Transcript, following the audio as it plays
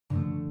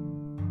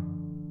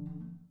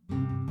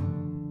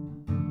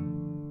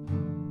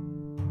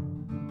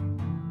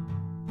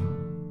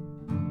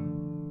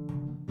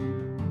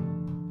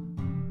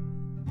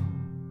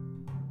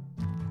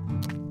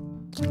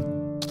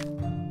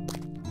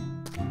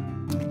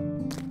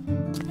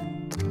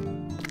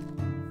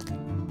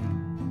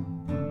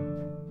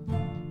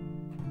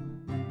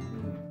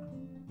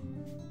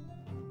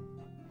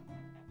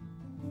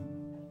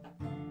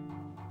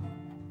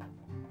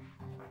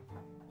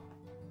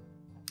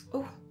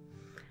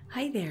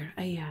Hi there.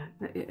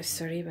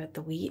 Sorry about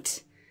the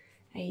wait.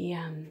 I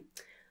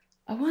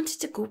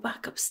wanted to go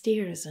back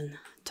upstairs and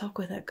talk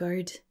with that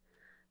guard.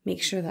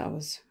 Make sure that I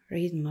was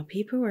reading my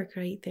paperwork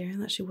right there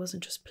and that she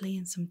wasn't just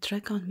playing some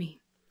trick on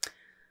me.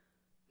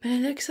 But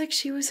it looks like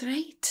she was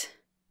right.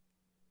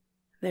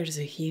 There's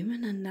a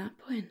human in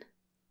Knapwin.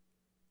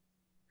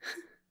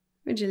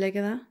 Would you look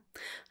at that? I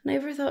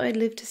never thought I'd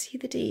live to see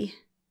the day.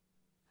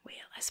 Well,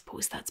 I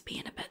suppose that's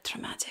being a bit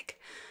dramatic,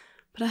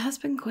 but it has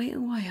been quite a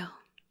while.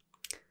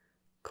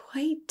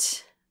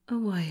 Quite a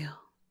while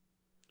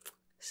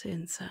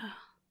since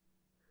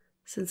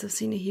I've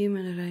seen a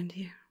human around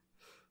here.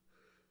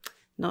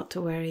 Not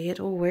to worry, it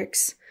all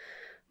works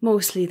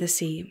mostly the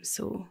same,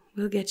 so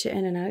we'll get you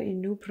in and out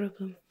no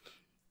problem.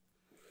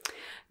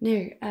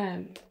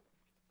 Now,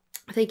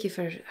 thank you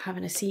for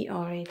having a seat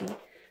already.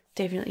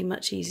 Definitely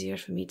much easier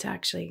for me to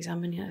actually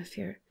examine you if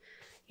you're,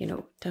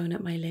 down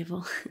at my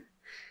level.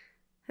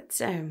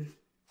 It's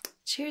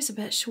chair's a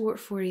bit short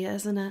for you,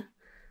 isn't it?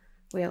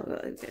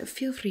 Well,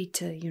 feel free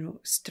to,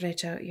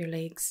 stretch out your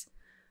legs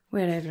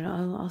wherever.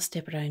 I'll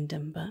step around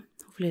them, but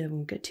hopefully they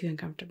won't get too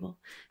uncomfortable.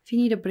 If you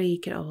need a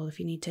break at all, if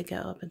you need to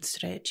get up and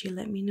stretch, you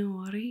let me know,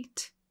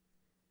 alright?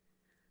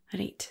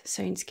 Alright,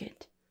 sounds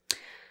good.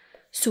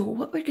 So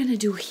what we're gonna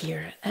do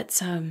here,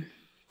 it's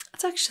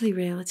actually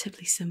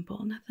relatively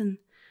simple,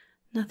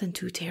 nothing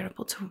too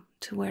terrible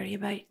to worry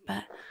about,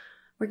 but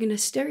we're gonna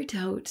start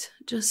out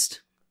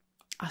just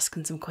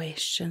asking some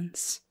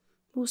questions,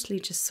 mostly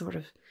just sort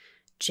of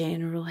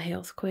general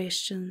health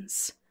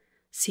questions,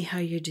 see how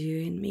you're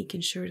doing,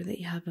 making sure that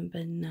you haven't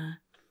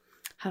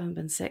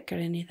been sick or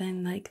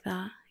anything like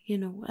that,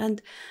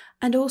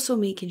 and also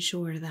making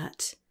sure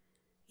that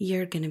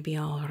you're gonna be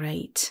all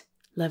right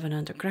living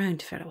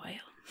underground for a while.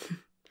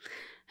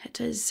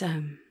 It's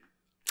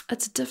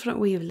a different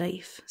way of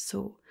life,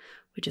 so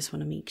we just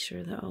want to make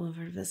sure that all of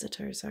our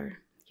visitors are,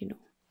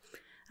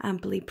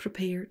 amply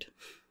prepared.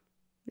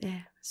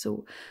 Yeah,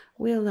 so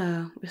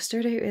we'll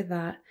start out with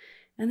that.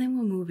 And then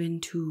we'll move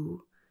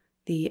into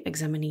the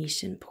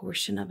examination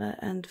portion of it.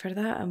 And for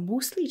that, I'm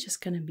mostly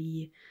just going to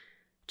be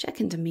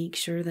checking to make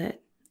sure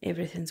that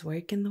everything's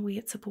working the way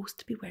it's supposed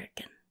to be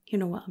working. You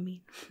know what I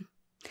mean?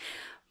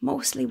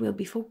 Mostly we'll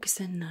be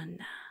focusing on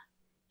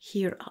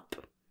here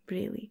up,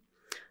 really.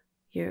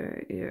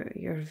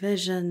 Your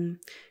vision,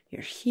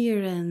 your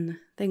hearing,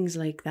 things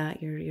like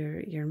that,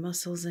 your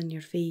muscles in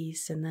your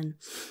face. And then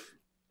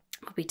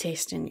I'll be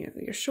testing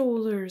your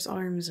shoulders,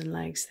 arms and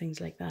legs,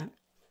 things like that.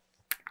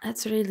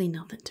 That's really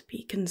nothing to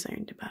be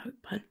concerned about,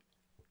 but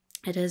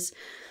it is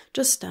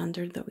just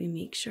standard that we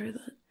make sure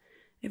that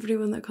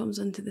everyone that comes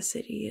into the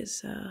city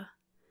is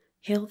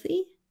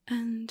healthy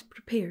and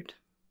prepared.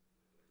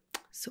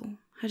 So,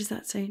 how does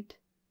that sound?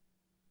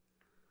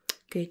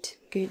 Good,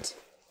 good.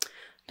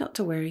 Not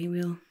to worry,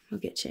 we'll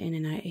get you in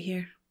and out of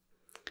here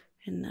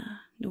in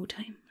no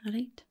time,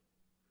 alright?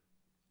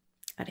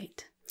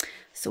 Alright,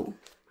 so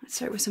let's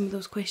start with some of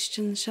those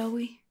questions, shall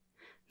we?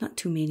 Not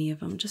too many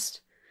of them,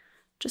 just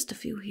a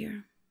few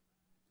here.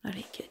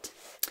 Alright, good.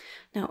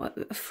 Now,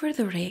 for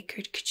the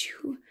record, could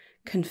you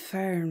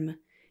confirm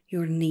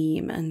your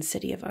name and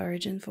city of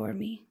origin for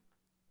me?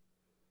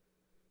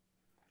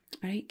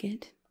 Alright,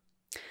 good.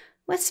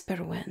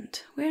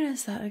 Whisperwind, where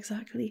is that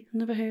exactly?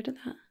 Never heard of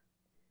that.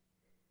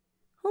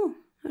 Oh,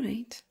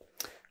 alright.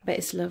 I bet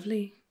it's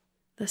lovely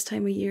this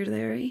time of year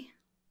there, eh?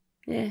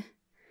 Yeah,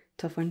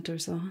 tough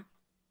winters though.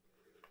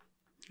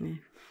 Yeah.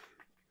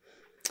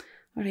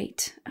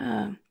 Alright,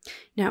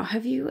 now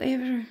have you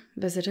ever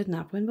visited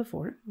Knapwin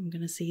before? I'm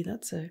going to say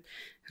that's a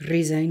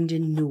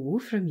resounding no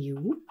from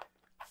you.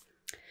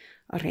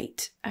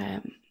 Alright,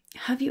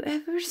 have you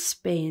ever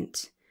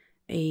spent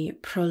a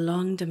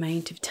prolonged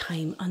amount of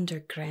time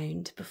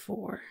underground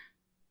before?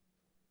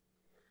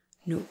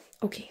 No,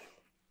 okay.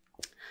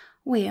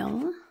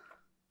 Well,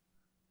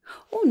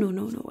 oh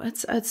no,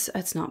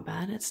 it's not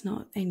bad. It's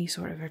not any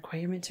sort of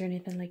requirements or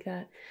anything like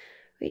that.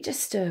 We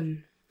just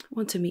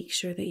want to make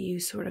sure that you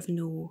sort of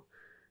know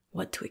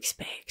what to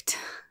expect.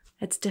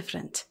 It's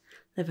different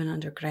living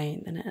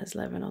underground than it is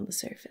living on the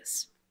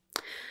surface.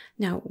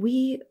 Now,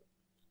 we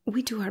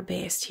do our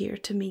best here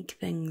to make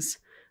things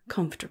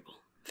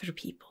comfortable for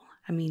people.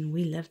 I mean,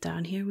 we live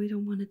down here. We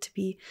don't want it to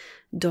be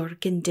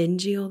dark and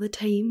dingy all the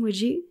time,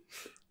 would you?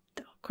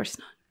 No, of course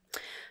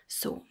not.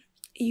 So,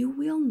 you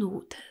will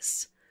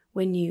notice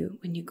when you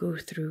go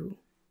through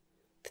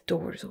the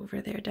doors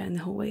over there down the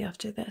hallway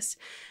after this,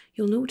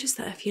 you'll notice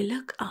that if you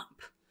look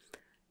up,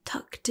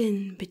 tucked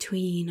in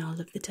between all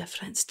of the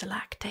different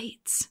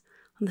stalactites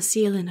on the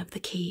ceiling of the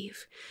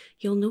cave,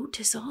 you'll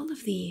notice all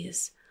of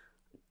these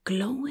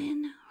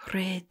glowing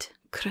red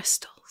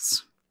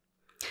crystals.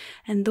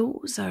 And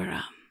those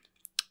are,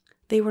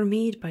 they were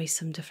made by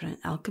some different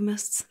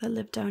alchemists that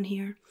live down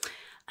here,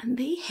 and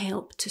they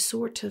help to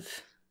sort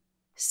of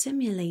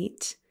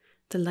simulate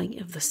the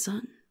light of the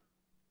sun.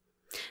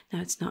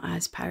 Now, it's not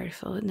as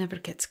powerful, it never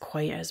gets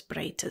quite as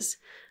bright as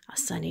a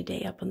sunny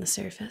day up on the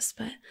surface,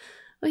 but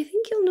I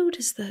think you'll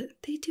notice that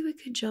they do a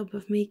good job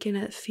of making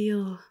it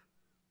feel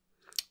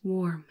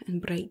warm and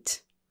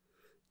bright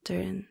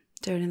during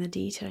the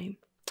daytime.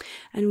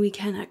 And we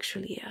can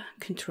actually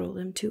control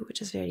them too,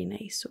 which is very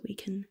nice. So we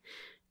can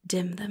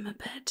dim them a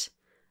bit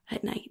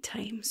at night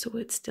time, so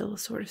it still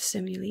sort of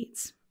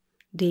simulates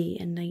day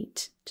and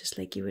night, just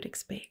like you would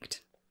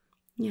expect.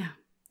 Yeah,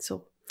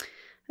 so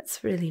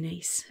that's really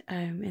nice.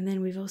 And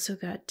then we've also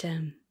got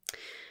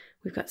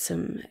we've got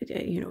some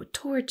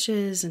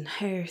torches and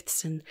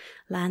hearths and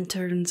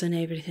lanterns and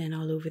everything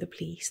all over the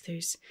place.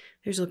 There's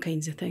all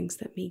kinds of things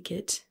that make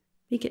it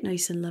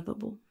nice and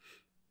livable.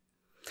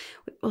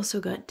 We've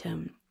also got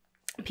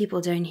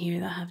people down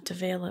here that have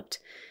developed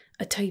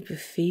a type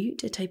of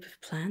food, a type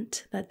of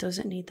plant that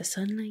doesn't need the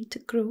sunlight to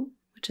grow,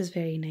 which is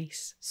very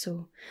nice.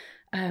 So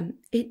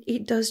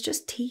it does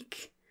just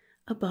take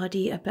a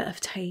body a bit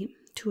of time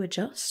to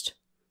adjust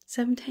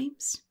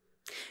sometimes.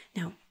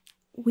 Now,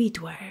 we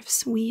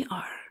dwarves, we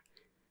are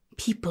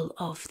people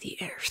of the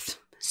earth,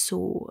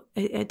 so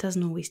it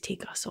doesn't always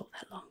take us all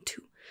that long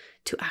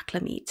to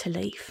acclimate to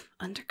life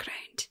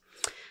underground.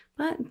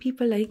 But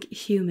people like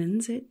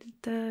humans, it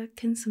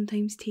can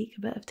sometimes take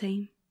a bit of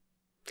time.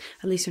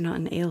 At least you're not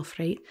an elf,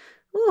 right?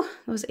 Oh,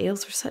 those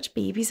elves were such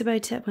babies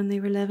about it when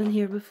they were living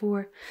here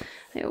before.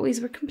 They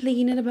always were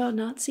complaining about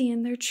not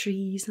seeing their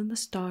trees and the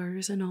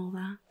stars and all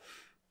that.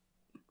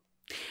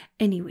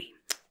 Anyway,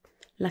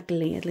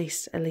 luckily, at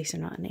least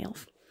you're not an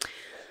elf.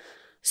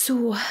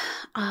 So,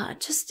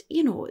 just,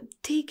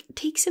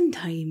 take some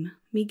time.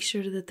 Make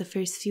sure that the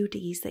first few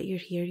days that you're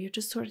here, you're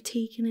just sort of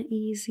taking it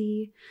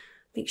easy.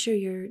 Make sure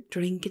you're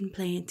drinking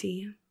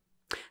plenty.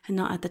 And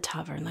not at the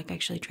tavern, like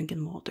actually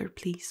drinking water,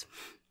 please.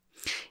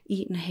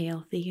 Eating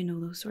healthy,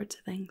 those sorts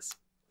of things.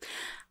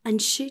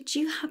 And should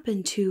you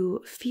happen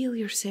to feel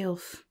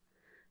yourself,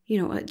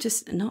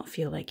 just not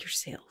feel like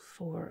yourself,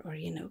 or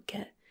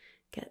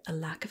get a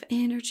lack of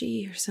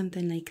energy or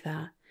something like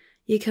that,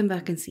 you come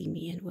back and see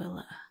me and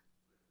we'll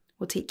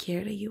take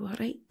care of you,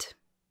 alright?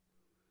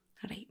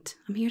 Alright,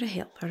 I'm here to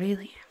help, I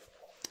really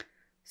am.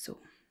 So,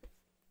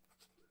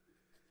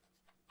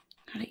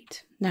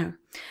 alright, now,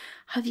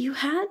 have you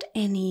had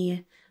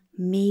any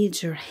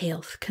major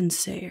health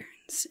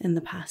concerns in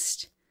the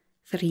past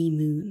 3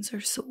 moons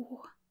or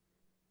so?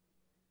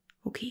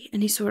 Okay,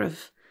 any sort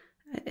of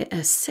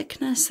a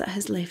sickness that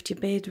has left you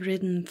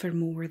bedridden for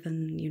more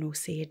than,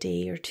 say a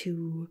day or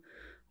two,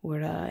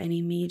 or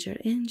any major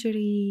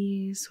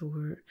injuries,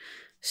 or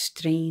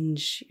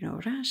strange,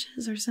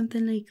 rashes or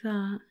something like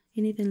that?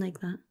 Anything like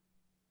that?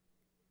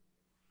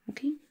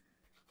 Okay.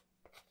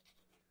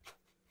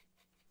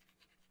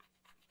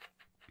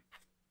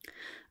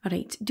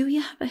 Alright, do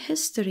you have a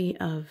history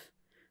of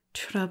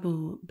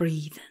trouble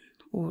breathing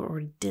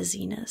or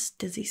dizziness,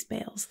 dizzy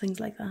spells,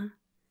 things like that?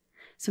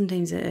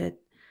 Sometimes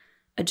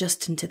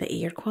adjusting to the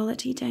air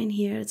quality down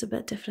here is a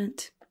bit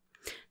different.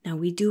 Now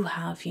we do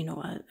have,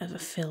 a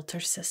filter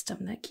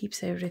system that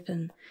keeps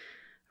everything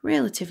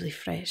relatively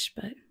fresh,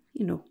 but,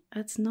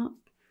 it's not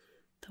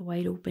the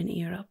wide open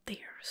air up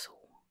there, so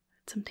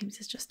sometimes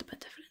it's just a bit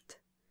different.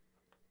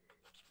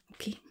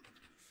 Okay.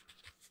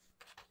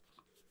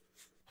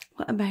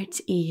 What about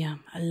a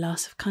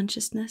loss of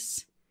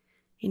consciousness?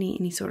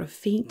 Any sort of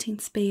fainting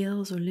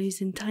spells or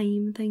losing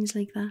time, things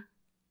like that?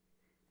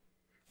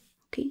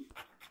 Okay.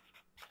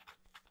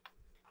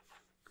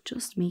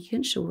 Just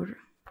making sure.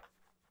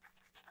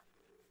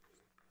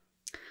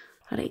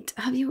 Alright,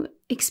 have you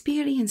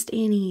experienced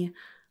any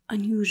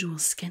unusual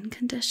skin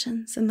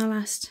conditions in the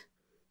last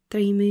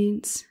 3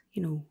 moons?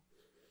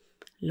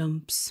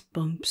 Lumps,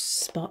 bumps,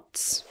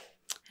 spots,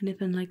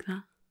 anything like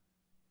that?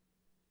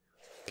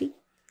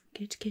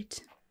 Okay, good.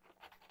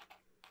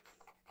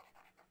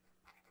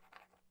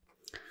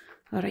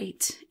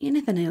 Alright,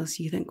 anything else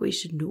you think we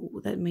should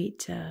know that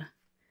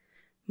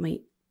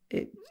might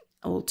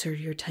alter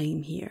your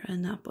time here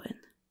in Knapwin?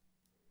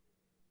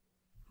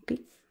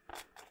 Okay.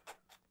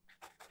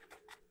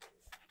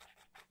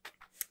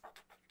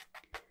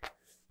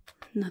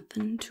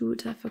 Nothing too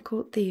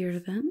difficult there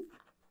then.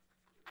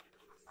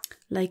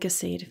 Like I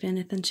said, if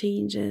anything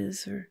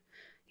changes or,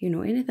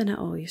 anything at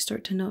all, you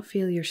start to not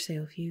feel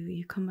yourself,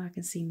 you come back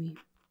and see me.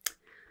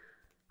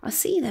 I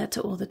see that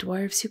to all the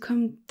dwarves who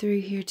come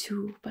through here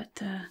too,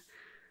 but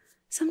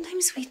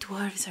sometimes we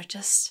dwarves are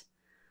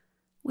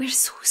we're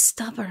so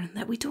stubborn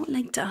that we don't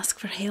like to ask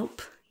for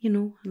help,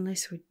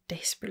 unless we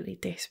desperately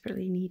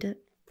need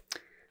it.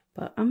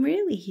 But I'm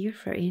really here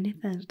for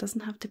anything. It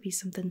doesn't have to be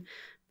something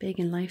big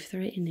and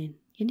life-threatening.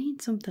 You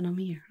need something, I'm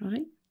here,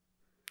 alright?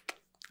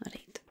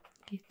 Alright,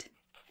 good.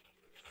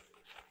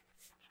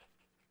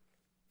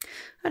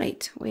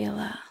 Alright,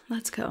 well,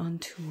 let's get on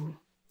to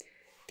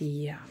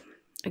the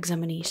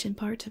examination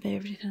part of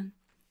everything.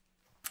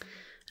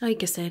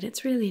 Like I said,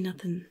 it's really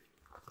nothing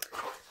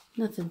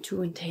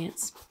too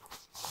intense.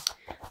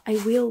 I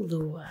will,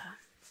 though,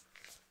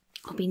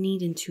 I'll be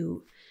needing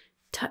to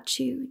touch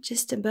you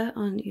just a bit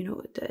on,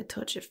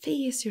 touch your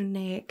face, your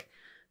neck,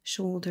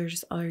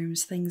 shoulders,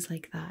 arms, things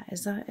like that.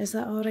 Is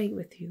that alright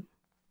with you?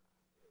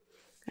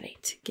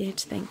 Right, good,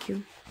 thank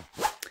you.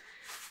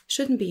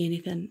 Shouldn't be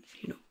anything,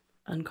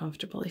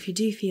 uncomfortable. If you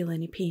do feel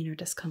any pain or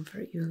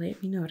discomfort, you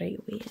let me know right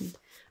away and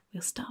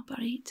we'll stop,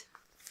 alright?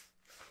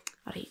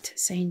 Alright,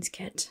 sounds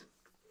good.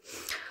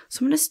 So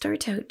I'm going to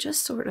start out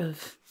just sort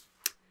of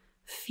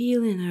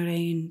feeling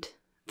around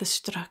the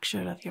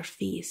structure of your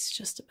face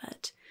just a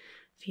bit.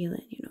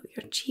 Feeling, you know,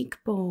 your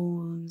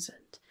cheekbones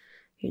and,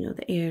 you know,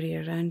 the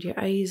area around your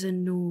eyes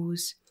and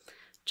nose.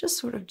 Just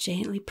sort of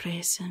gently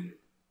pressing.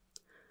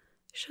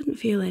 Shouldn't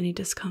feel any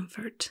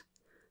discomfort.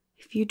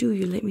 If you do,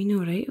 you let me know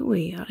right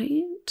away,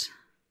 alright?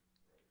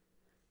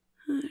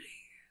 Alright.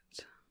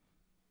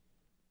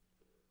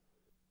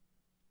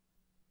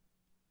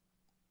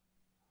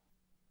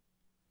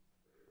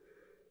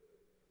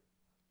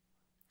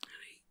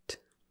 Alright.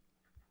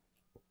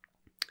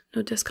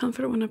 No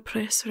discomfort when I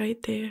press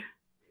right there.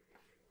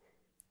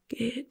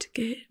 Good,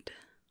 good.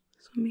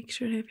 So make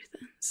sure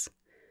everything's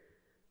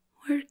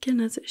working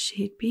as it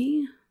should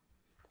be.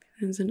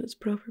 Everything's in its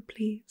proper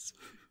place.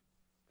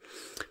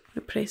 I'm going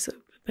to press up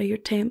by your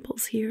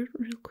temples here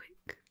real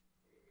quick.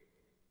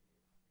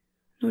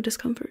 No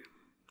discomfort.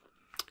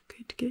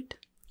 Good, good.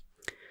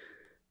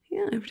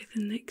 Yeah,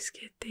 everything looks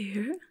good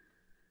there.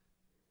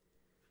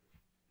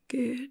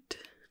 Good.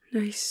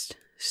 Nice,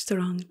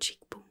 strong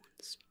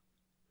cheekbones.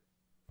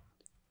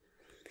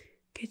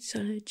 Good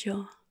solid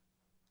jaw.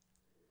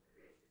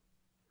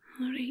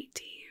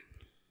 Alrighty.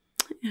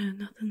 Yeah,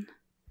 nothing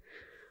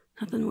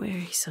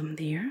worrisome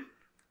there.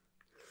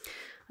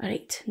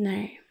 Alright,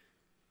 now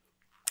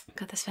I've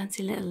got this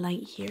fancy little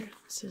light here.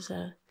 This is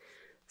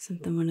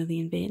something one of the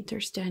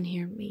inventors down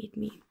here made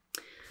me.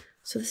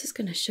 So this is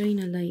going to shine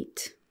a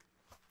light.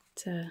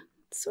 It's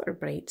sort of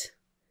bright,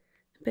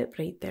 a bit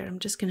bright there. I'm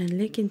just going to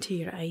look into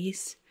your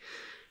eyes,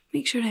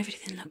 make sure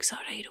everything looks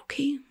alright,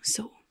 okay?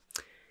 So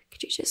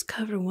could you just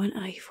cover one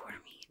eye for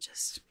me?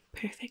 Just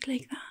perfect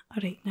like that.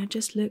 Alright, now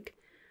just look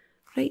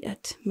right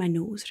at my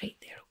nose right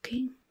there,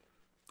 okay? I'm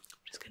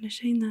just going to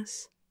shine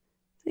this.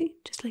 See,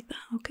 just like that,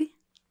 okay?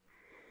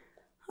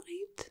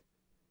 Alright.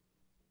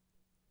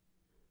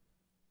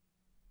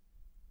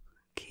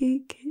 Okay,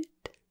 good.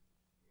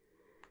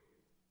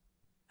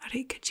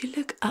 Alright, could you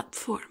look up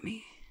for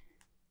me?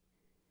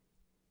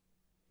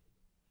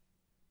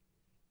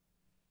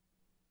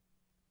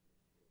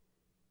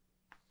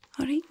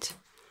 Alright,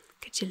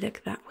 could you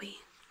look that way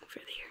over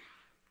there?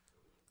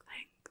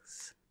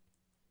 Thanks.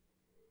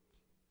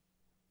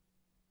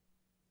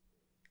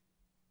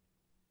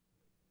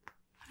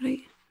 Alright,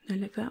 now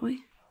look that way.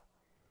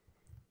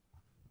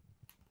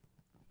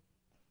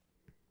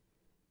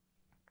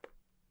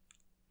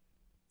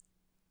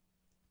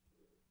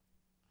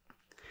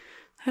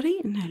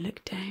 Alright, now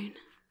look down.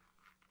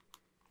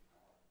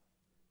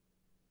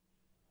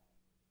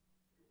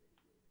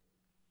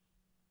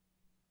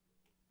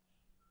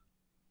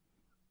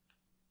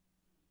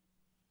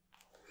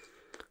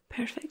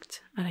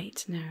 Perfect.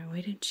 Alright, now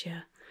why don't you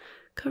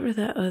cover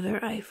that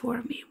other eye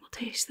for me? We'll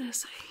test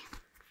this eye.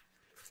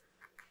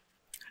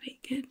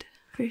 Alright, good.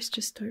 First,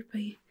 just start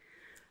by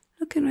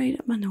looking right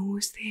at my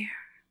nose there.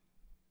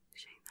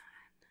 Shine that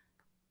in.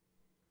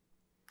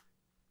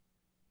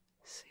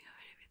 See how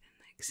everything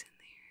looks in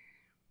there.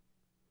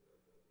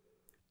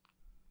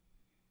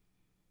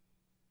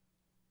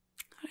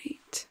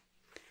 Alright.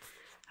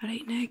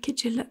 Alright, now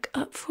could you look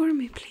up for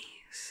me,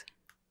 please?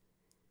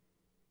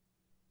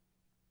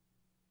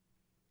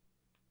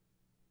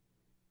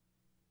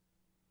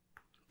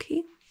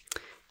 Okay.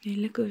 Now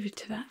look over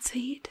to that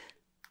side.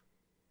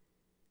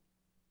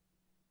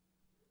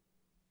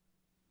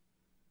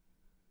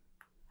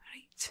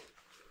 Right.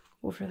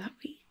 Over that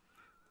way.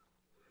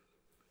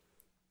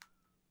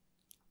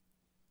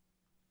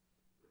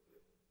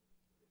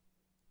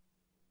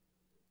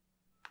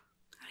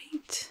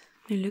 Right.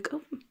 Now look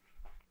up.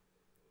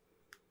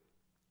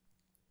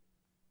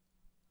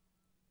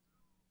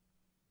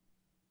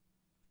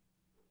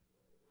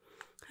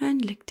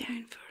 And look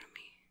down for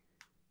me.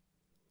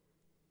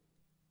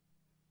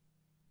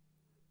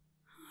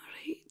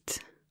 Alright.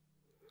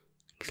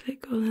 Looks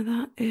like all of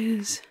that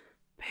is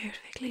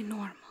perfectly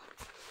normal.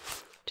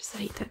 Just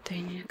write that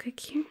down in a quick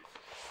here.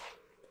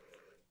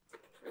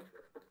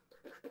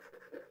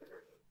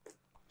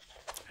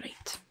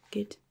 Right,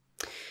 good.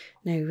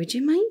 Now, would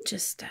you mind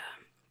just,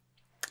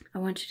 I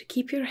want you to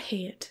keep your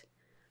head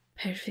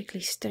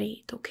perfectly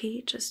straight,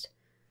 okay? Just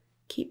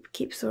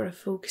keep sort of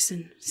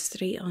focusing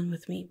straight on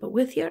with me, but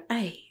with your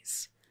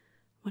eyes,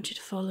 I want you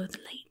to follow the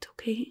light,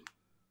 okay?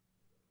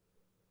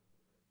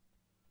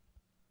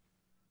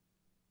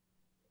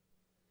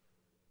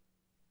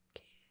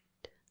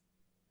 Good.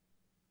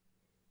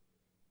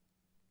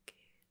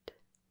 Good.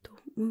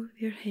 Don't move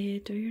your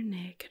head or your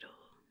neck at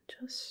all,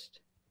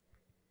 just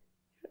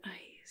your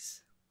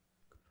eyes.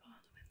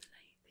 Following the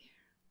light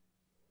there.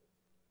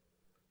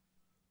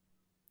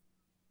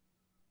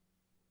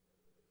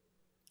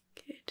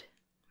 Good.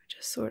 We're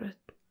just sort of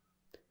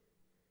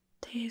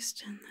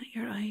testing that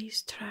your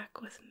eyes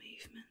track with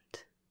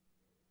movement.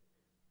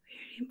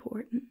 Very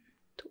important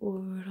to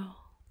overall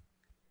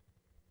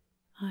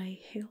eye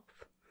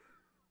health.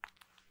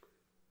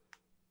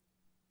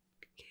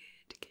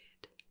 Good,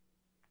 good.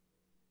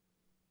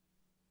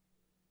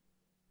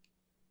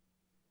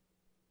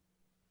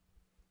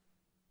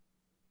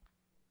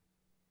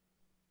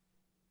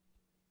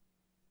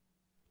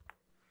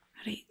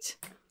 Alright,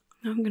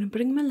 now I'm going to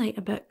bring my light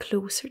a bit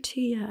closer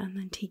to you and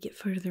then take it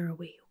further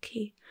away,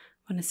 okay?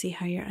 I want to see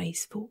how your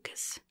eyes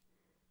focus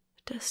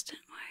distant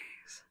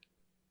wise.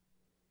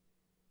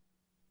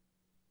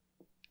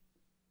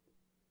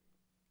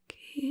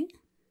 Okay.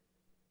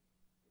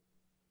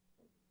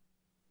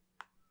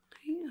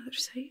 Right, other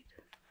side.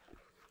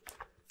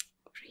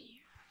 Over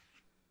here.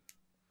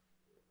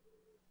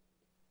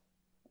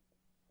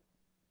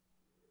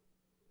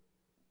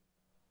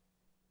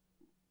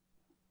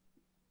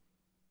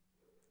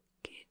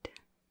 Good.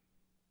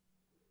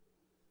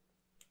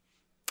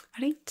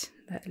 Alright,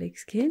 that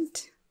looks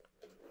good.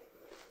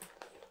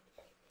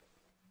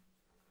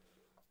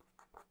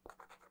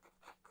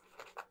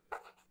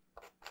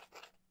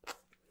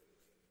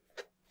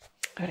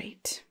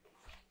 Alright,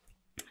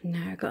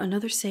 now I've got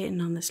another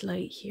setting on this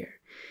light here.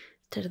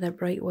 Instead of that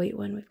bright white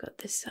one, we've got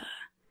this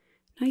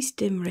nice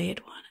dim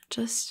red one. It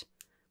just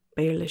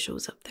barely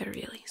shows up there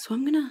really. So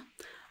I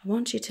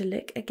want you to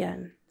look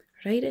again,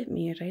 right at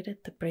me, right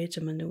at the bridge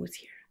of my nose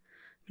here.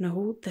 I'm going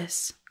to hold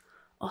this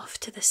off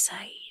to the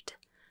side.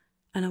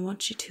 And I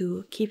want you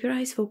to keep your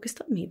eyes focused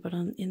on me, but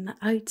in the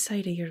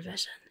outside of your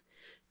vision.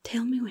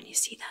 Tell me when you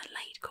see that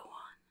light go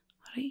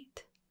on,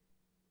 alright?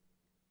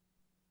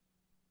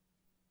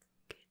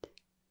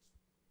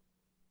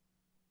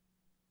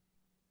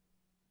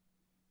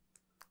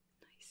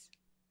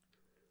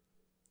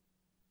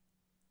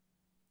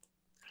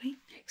 Right,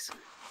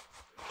 excellent.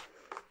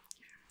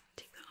 Here,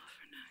 take that off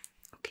for now.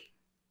 Okay,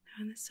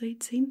 now on this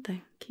side, same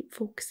thing. Keep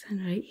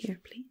focusing right here,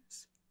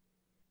 please.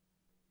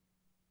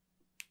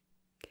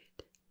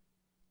 Good.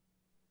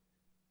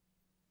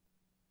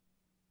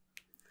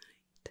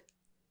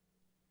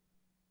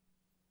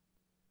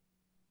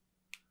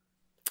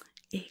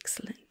 Right.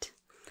 Excellent.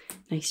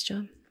 Nice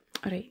job.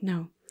 Alright,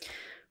 now we're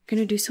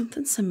going to do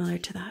something similar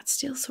to that.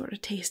 Still sort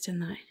of tasting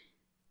that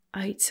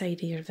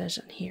outside of your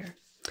vision here.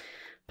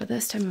 But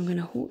this time I'm going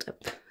to hold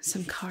up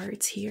some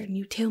cards here and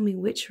you tell me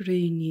which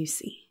rune you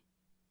see.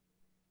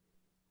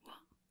 What?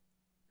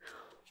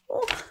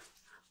 Oh,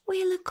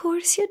 well, of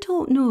course you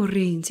don't know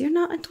runes. You're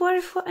not a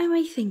dwarf. What am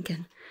I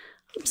thinking?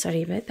 I'm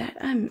sorry about that.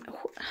 I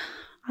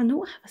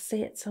know I have a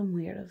set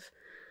somewhere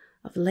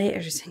of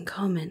letters in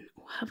common.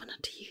 Oh, I haven't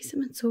had to use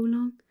them in so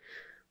long.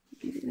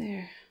 Maybe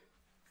there.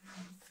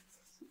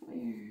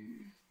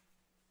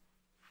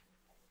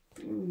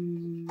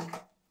 Somewhere.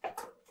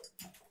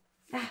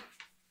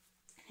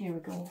 Here we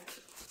go.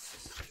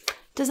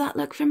 Does that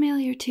look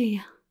familiar to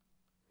you?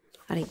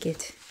 Alright,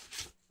 good.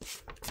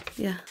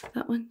 Yeah,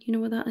 that one. You know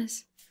what that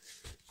is?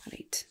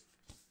 Alright.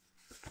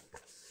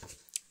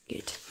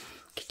 Good.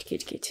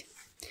 Good.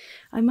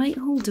 I might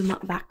hold them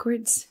up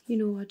backwards. You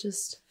know,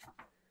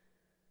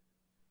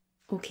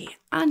 Okay,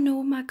 I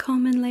know my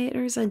common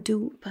letters, I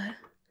do, but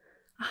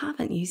I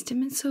haven't used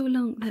them in so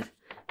long that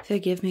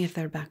forgive me if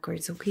they're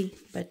backwards, okay?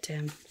 But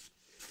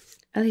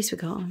at least we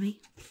got on me.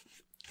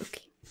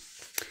 Okay.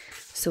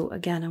 So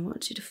again, I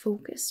want you to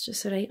focus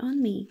just right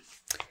on me.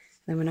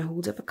 Then when I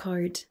hold up a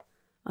card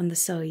on the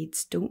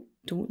sides, don't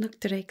look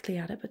directly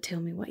at it, but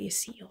tell me what you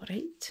see,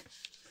 alright?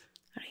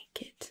 Alright,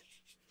 good.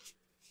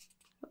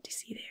 What do you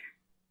see there?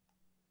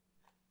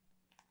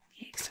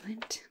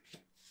 Excellent.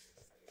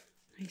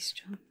 Nice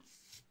job.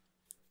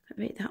 How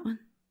about that one?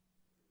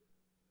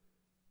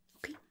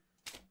 Okay.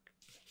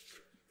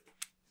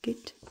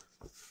 Good.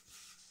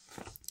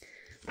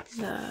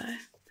 How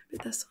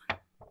about this one?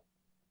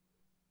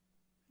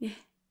 Yeah.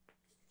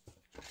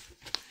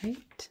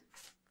 Right.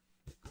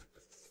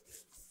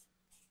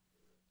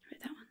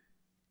 Right, that one.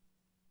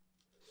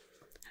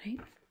 Right.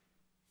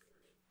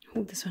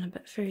 Hold this one a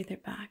bit further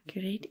back.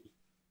 You ready?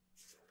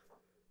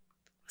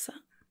 What's that?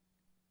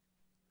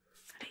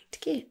 Right,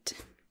 good.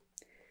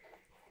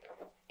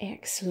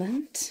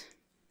 Excellent.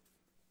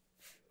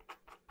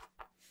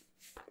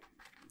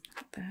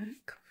 Got that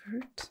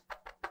covered.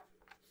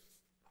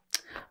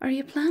 Are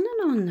you planning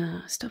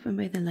on stopping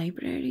by the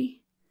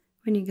library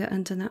when you get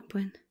into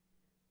Knapwin?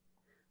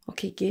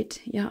 Okay, good.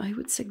 Yeah, I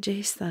would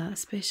suggest that,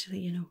 especially,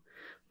 you know,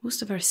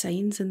 most of our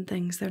signs and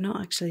things, they're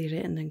not actually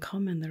written in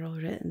common, they're all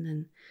written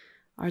in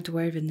our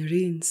Dwarven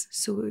runes.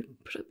 So it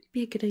would probably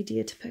be a good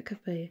idea to pick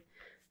up a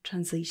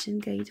translation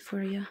guide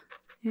for you.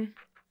 Yeah.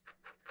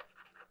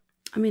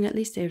 I mean, at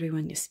least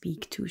everyone you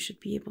speak to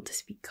should be able to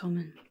speak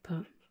common,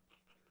 but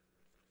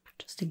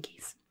just in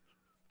case.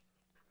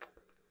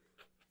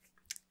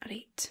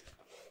 Alright.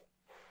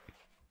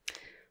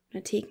 I'm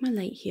going to take my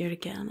light here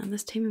again, and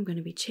this time I'm going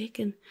to be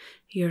checking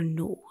your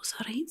nose,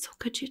 alright? So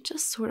could you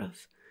just sort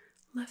of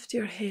lift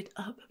your head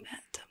up a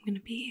bit? I'm going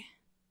to be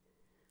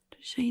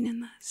shining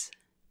this.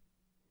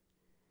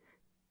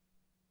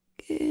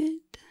 Good.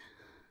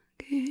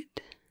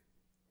 Good.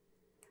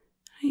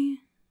 Right,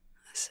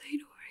 this side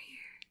over here.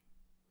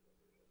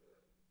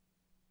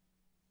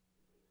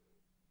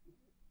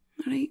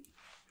 Alright,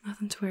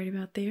 nothing to worry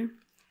about there.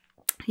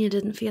 You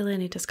didn't feel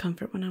any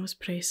discomfort when I was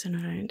pressing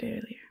around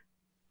earlier.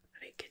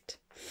 Very good.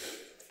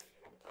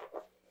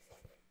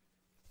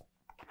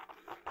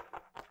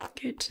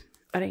 Good.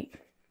 Alright.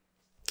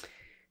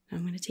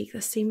 I'm going to take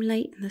the same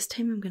light, and this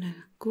time I'm going to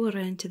go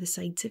around to the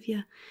sides of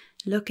you,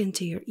 look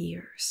into your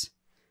ears.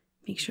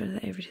 Make sure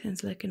that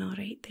everything's looking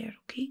alright there,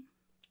 okay?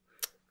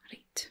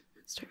 Right,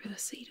 let's start with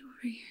this side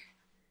over here.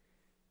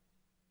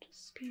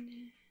 Just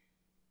gonna...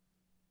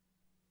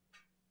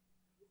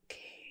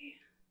 Okay.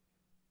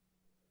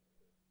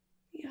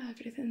 Yeah,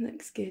 everything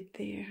looks good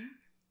there.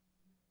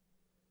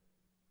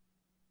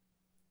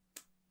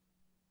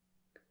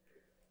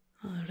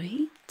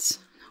 Alright,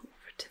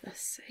 over to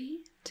this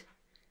side.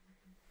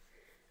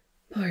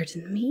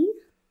 Pardon me.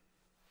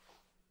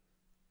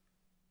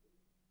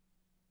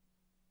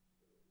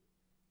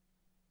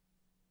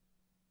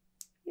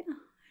 Yeah,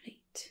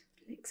 right.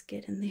 Looks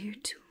good in there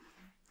too.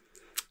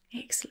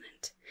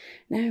 Excellent.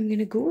 Now I'm going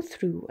to go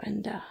through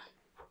and I'm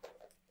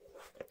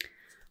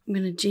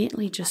going to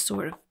gently just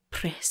sort of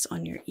press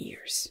on your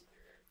ears.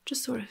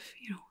 Just sort of,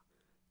 you know,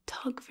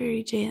 tug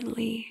very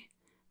gently.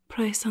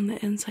 Press on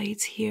the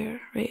insides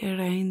here, right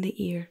around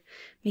the ear.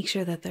 Make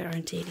sure that there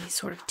aren't any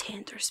sort of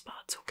tender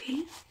spots,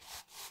 okay?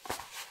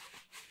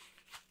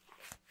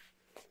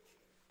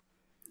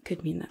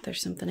 Could mean that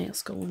there's something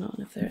else going on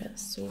if there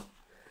is, so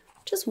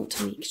just want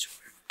to make sure.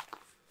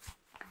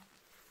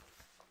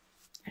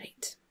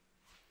 Right.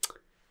 There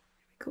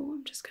we go,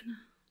 I'm just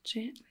gonna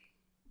gently.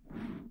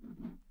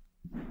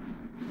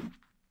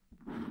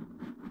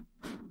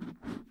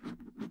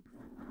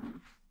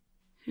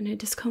 Any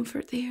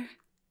discomfort there?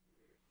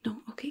 No,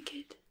 okay,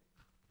 good.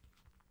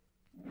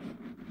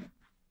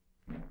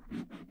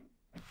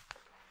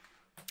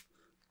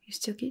 You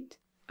still good?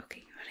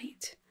 Okay,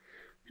 alright.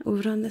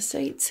 Over on the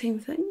side, same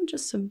thing,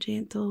 just some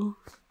gentle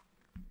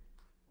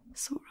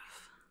sort of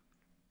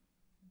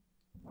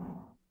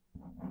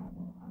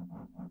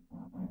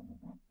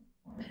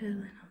pulling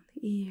on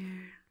the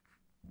ear.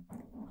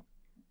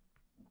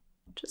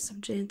 Just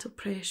some gentle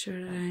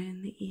pressure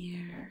around the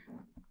ear.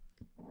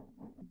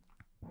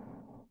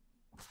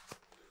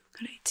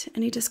 Right,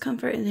 any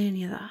discomfort in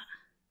any of that?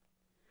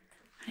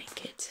 Right,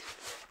 good.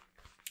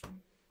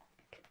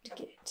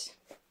 Good.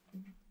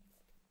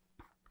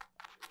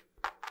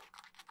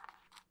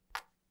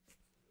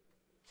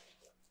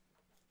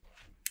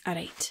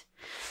 Alright,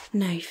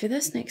 now for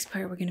this next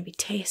part we're going to be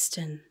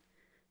testing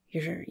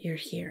your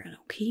hearing,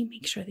 okay?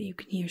 Make sure that you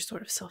can hear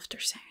sort of softer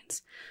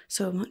sounds.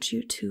 So I want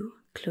you to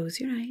close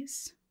your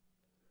eyes.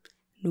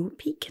 No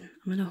peeking.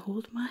 I'm going to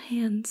hold my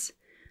hands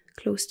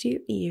close to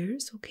your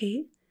ears,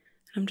 okay?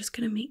 I'm just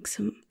going to make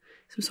some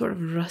sort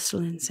of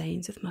rustling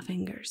sounds with my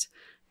fingers.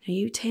 Now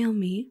you tell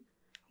me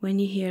when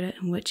you hear it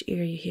and which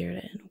ear you hear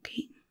it in,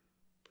 okay?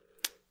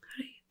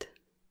 Alright.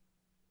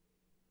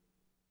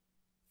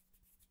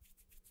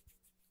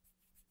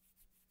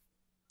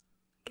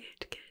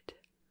 Good.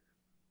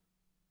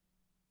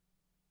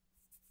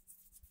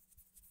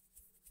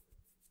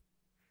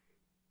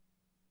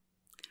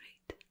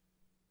 Right.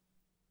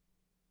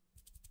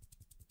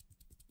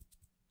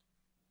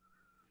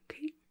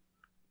 Okay.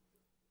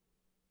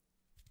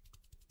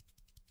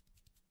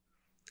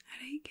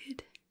 Alright,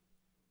 good.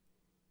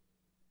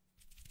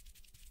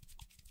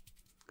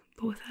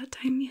 Both that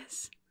time,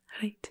 yes.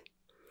 Alright.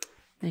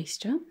 Nice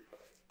job.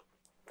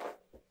 I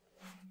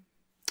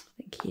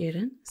think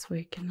hearing is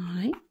working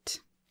alright.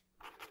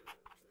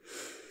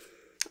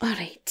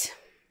 Alright.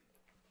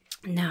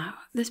 Now,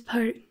 this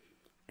part,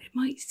 it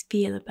might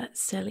feel a bit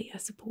silly, I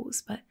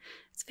suppose, but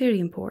it's very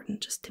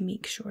important just to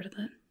make sure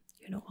that,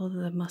 you know, all of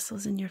the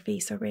muscles in your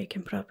face are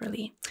working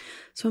properly.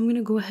 So I'm going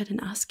to go ahead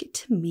and ask you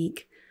to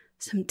make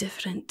some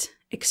different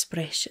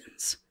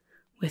expressions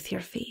with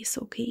your face,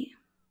 okay?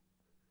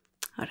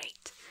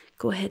 Alright,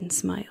 go ahead and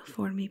smile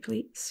for me,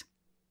 please.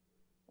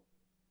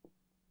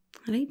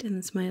 Alright, and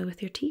then smile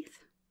with your teeth.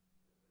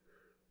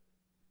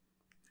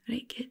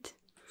 Alright, good.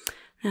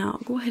 Now,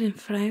 go ahead and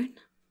frown.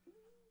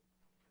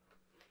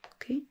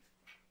 Okay.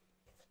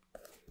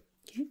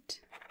 Good.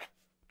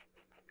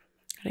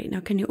 Alright,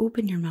 now can you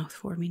open your mouth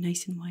for me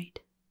nice and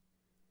wide?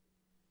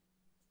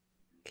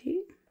 Okay.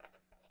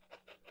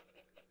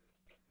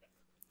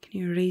 Can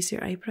you raise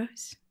your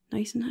eyebrows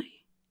nice and high?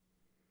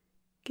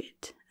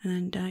 Good. And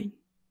then down.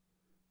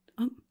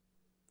 Up.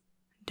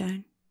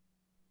 Down.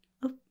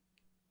 Up.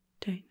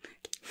 Down.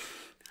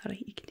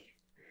 Alright, you can do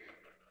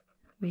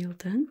it. Well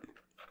done.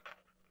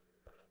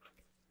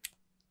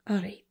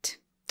 Alright.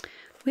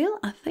 Well,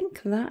 I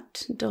think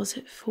that does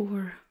it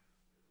for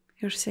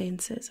your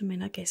senses. I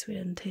mean, I guess we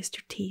didn't test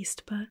your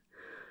taste, but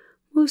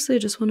mostly I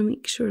just want to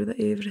make sure that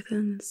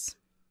everything's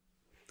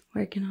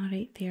working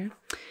alright there.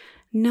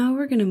 Now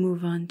we're going to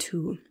move on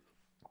to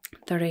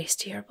the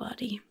rest of your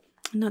body.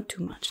 Not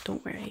too much,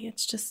 don't worry.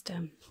 It's just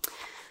a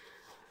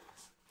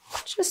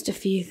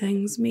few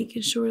things,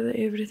 making sure that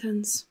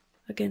everything's,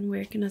 again,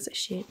 working as it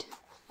should.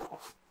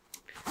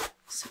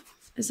 So,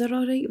 is that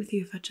alright with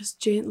you if I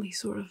just gently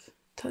sort of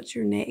touch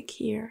your neck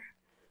here?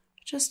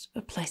 Just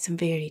apply some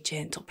very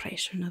gentle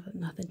pressure,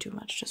 nothing too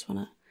much. Just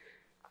want to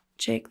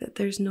check that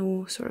there's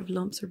no sort of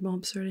lumps or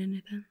bumps or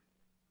anything.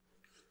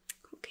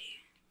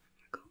 Okay, there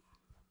we go.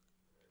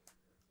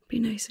 Be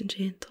nice and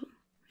gentle.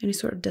 Any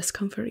sort of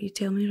discomfort, you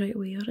tell me right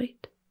away,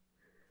 alright?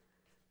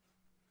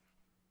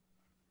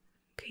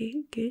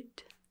 Okay,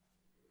 good.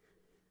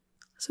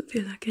 Doesn't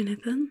feel like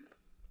anything.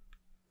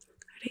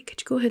 Alright,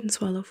 could you go ahead and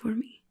swallow for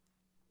me?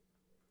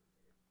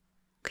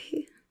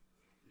 Okay.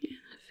 Yeah,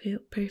 I feel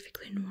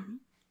perfectly normal.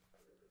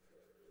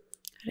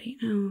 Alright,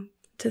 now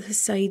to the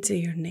sides of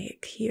your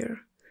neck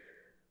here.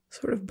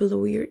 Sort of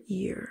below your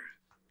ear.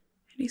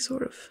 Any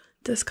sort of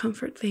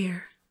discomfort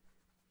there?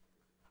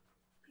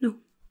 No.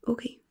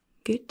 Okay.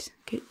 Good,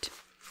 good.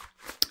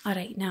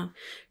 Alright, now,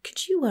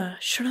 could you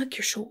shrug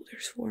your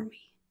shoulders for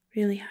me?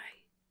 Really high.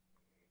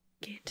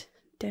 Good.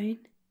 Down.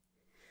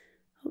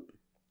 Up.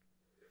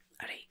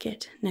 Alright,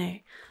 good. Now,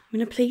 I'm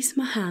going to place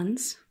my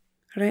hands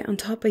right on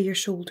top of your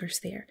shoulders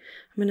there.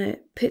 I'm going to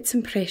put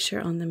some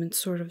pressure on them and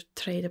sort of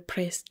try to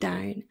press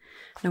down.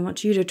 And I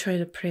want you to try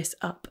to press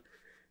up.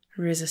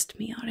 Resist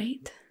me,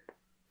 alright?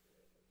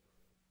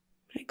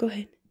 Right, go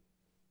ahead.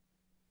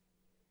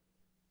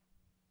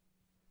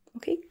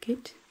 Okay,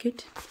 good,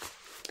 good.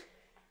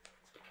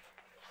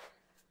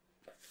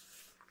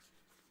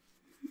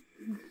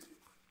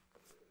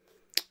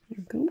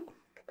 There we go.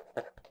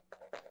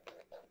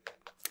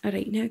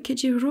 Alright, now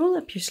could you roll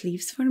up your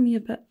sleeves for me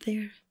a bit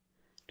there?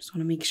 Just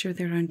want to make sure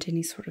there aren't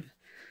any sort of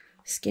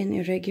skin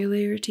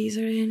irregularities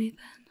or anything.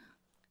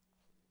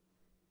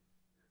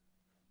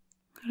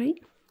 Alright,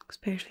 looks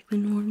perfectly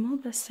normal.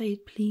 This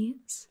side,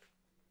 please.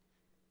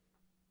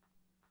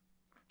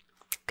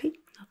 Okay,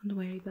 nothing to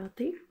worry about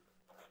there.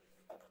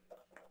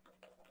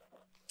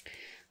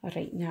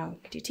 Alright, now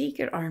could you take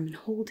your arm and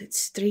hold it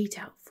straight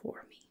out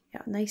for me?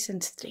 Yeah, nice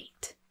and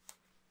straight.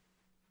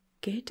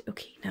 Good.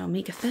 Okay, now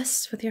make a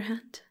fist with your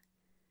hand.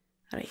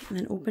 Alright, and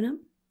then open up.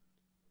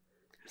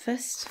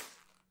 Fist.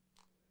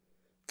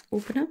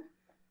 Open up.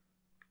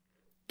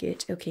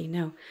 Good. Okay,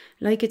 now,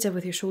 like I did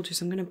with your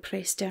shoulders, I'm going to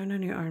press down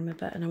on your arm a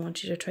bit and I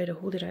want you to try to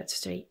hold it out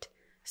straight.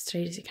 As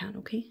straight as you can,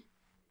 okay?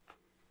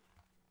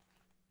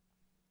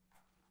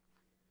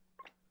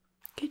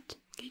 Good,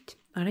 good.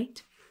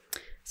 Alright.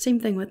 Same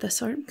thing with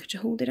this arm. Could you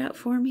hold it out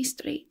for me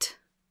straight?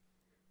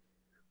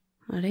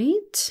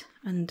 Alright.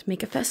 And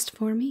make a fist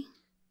for me.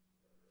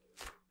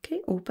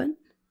 Okay, open.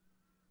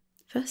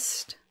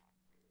 Fist.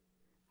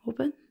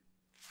 Open.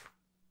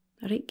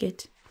 Alright,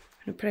 good.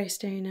 I'm going to press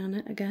down on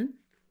it again.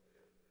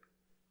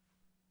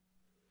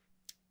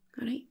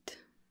 Alright.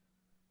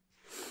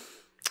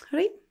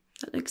 Alright,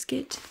 that looks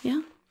good,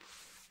 yeah?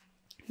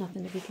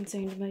 Nothing to be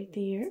concerned about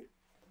there.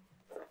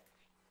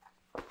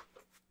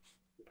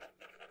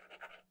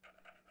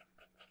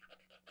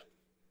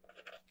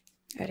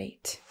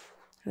 Alright.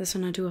 This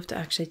one I do have to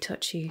actually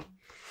touch you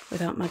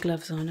without my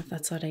gloves on, if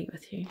that's alright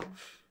with you.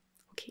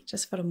 Okay,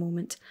 just for a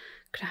moment.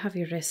 Could I have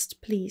your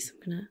wrist, please?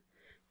 I'm gonna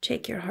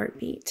check your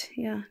heartbeat.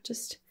 Yeah,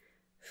 just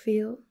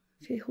feel,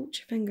 if you hold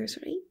your fingers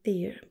right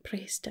there and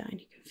press down,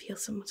 you can feel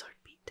someone's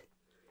heartbeat.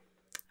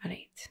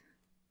 Alright.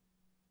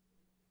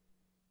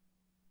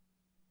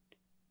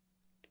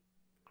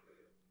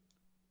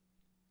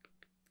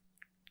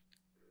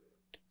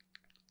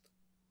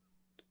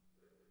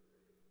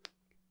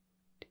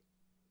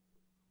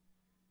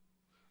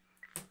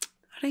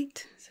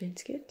 Alright,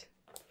 sounds good.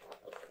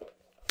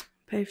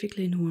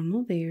 Perfectly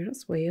normal there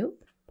as well.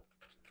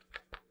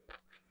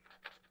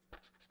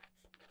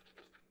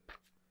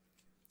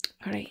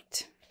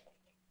 Alright.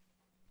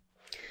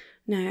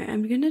 Now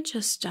I'm gonna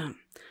just I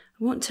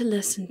want to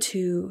listen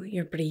to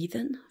your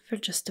breathing for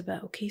just a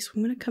bit, okay? So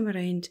I'm gonna come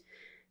around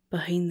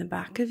behind the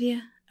back of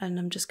you and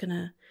I'm just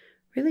gonna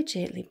really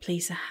gently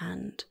place a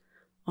hand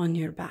on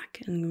your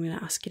back and I'm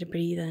gonna ask you to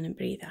breathe in and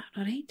breathe out,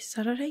 alright? Is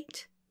that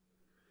alright?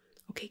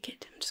 Okay,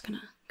 good. I'm just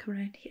gonna come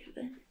around here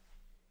then.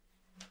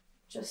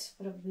 Just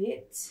for a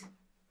bit.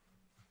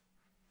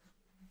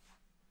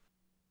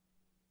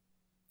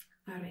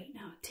 Alright,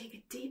 now take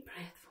a deep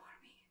breath for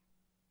me.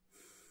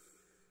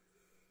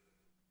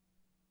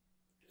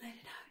 Let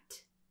it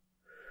out.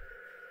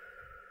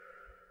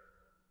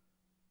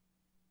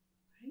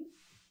 Right,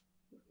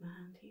 with my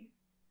hand here.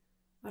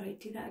 Alright,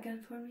 do that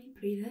again for me.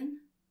 Breathe in.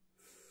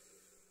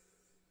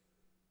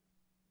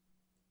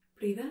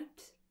 Breathe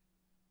out.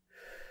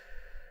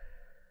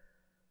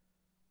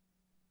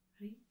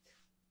 Right,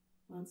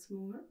 once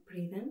more.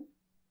 Breathe in.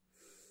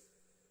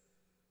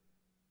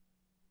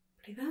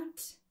 Breathe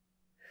out.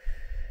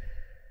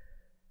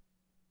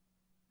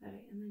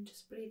 Alright, and then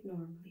just breathe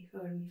normally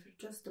for me for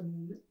just a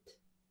moment.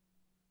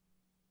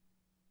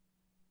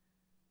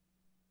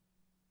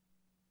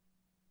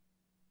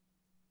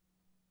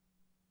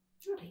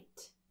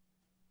 Alright,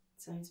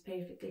 sounds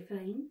perfectly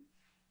fine.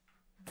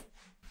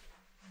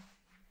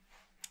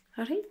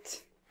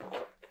 Alright,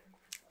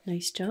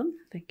 nice job.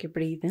 I think your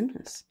breathing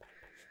is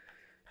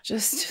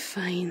just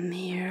fine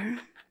there.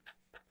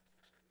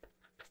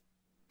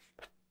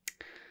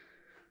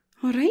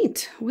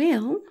 Alright,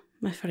 well,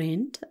 my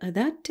friend,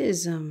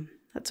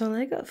 that's all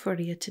I got for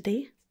you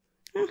today.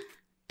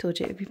 Told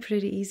you it'd be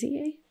pretty easy,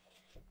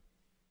 eh?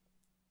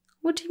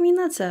 What do you mean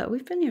that's it?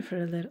 We've been here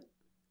for a little.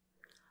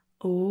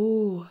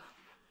 Oh,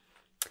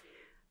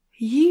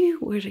 you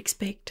were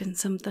expecting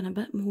something a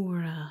bit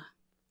more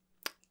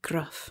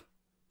gruff,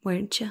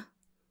 weren't you?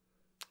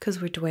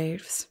 Because we're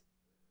dwarves.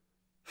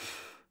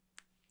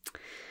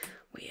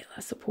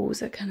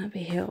 suppose it cannot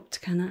be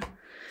helped, can it?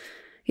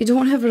 You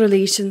don't have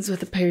relations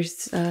with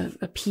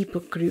a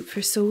people group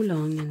for so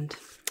long, and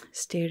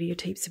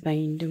stereotypes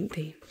abound, don't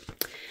they?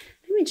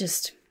 Let me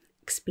just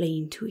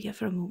explain to you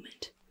for a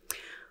moment.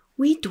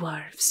 We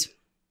dwarves,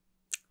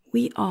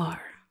 we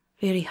are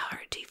very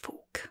hardy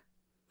folk.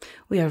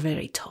 We are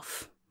very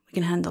tough. We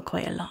can handle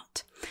quite a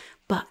lot.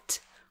 But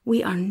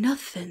we are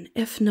nothing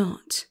if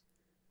not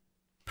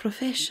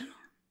professional.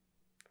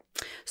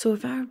 So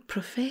if our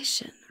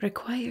profession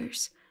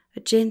requires a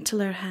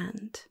gentler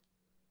hand,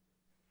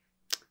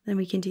 then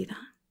we can do that.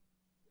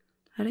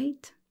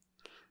 Alright?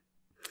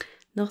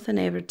 Nothing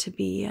ever to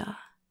be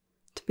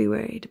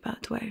worried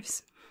about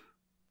dwarves.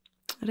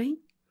 Alright?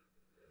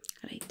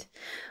 Alright.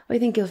 I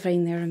think you'll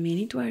find there are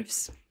many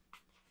dwarves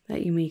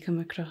that you may come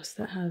across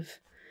that have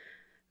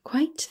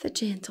quite the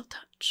gentle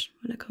touch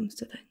when it comes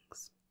to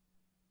things.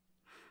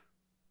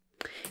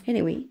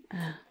 Anyway,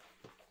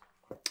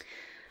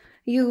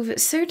 you've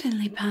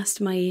certainly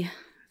passed my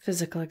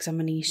physical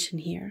examination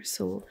here,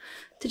 so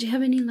did you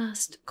have any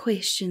last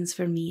questions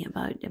for me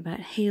about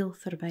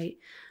health or about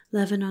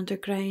living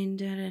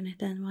underground or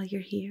anything while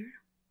you're here?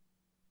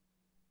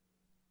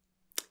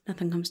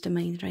 Nothing comes to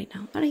mind right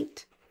now.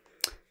 Alright,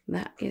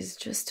 that is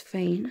just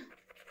fine.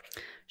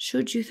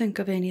 Should you think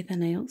of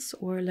anything else,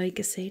 or like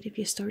I said, if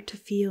you start to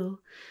feel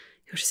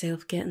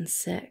yourself getting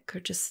sick or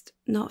just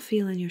not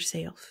feeling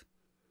yourself,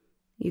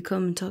 you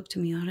come and talk to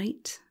me,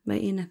 alright?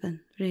 About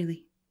anything,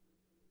 really.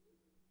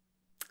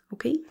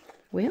 Okay,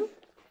 well,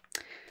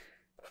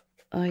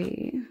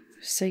 I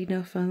sign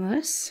off on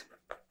this.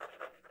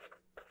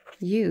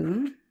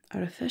 You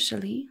are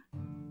officially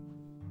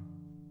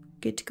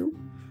good to go.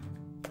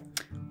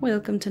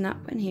 Welcome to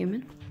Knapwin,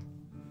 human.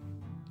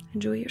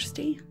 Enjoy your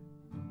stay.